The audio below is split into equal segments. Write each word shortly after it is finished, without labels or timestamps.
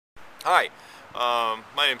Hi,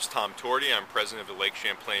 my name is Tom Torti. I'm president of the Lake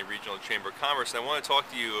Champlain Regional Chamber of Commerce, and I want to talk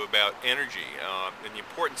to you about energy and the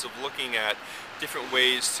importance of looking at different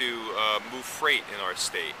ways to move freight in our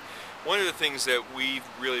state. One of the things that we've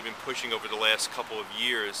really been pushing over the last couple of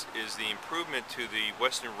years is the improvement to the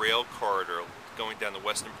Western Rail Corridor going down the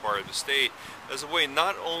western part of the state as a way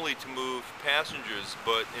not only to move passengers,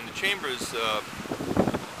 but in the Chamber's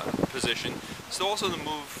position, so also to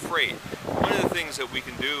move freight. One of the things that we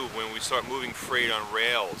can do when we start moving freight on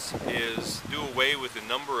rails is do away with the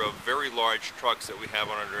number of very large trucks that we have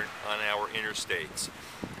on our interstates.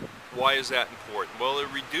 Why is that important? Well, it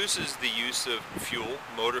reduces the use of fuel,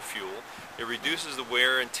 motor fuel. It reduces the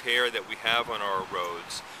wear and tear that we have on our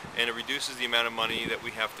roads, and it reduces the amount of money that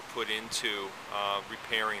we have to put into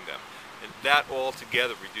repairing them. And that all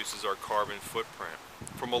together reduces our carbon footprint.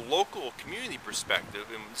 From a local community perspective,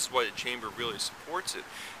 and this is why the Chamber really supports it,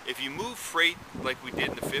 if you move freight like we did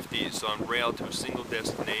in the 50s on rail to a single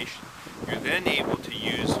destination, you're then able to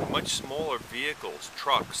use much smaller vehicles,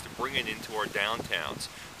 trucks, to bring it into our downtowns.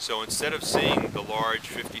 So instead of seeing the large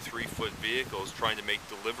 53-foot vehicles trying to make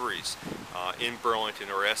deliveries in Burlington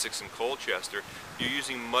or Essex and Colchester, you're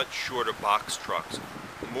using much shorter box trucks.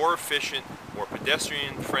 More efficient, more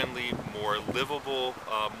pedestrian friendly, more livable,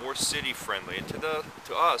 more city friendly, and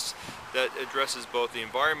to us that addresses both the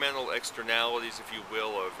environmental externalities, if you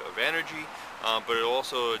will, of energy, but it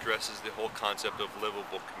also addresses the whole concept of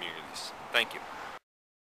livable communities. Thank you.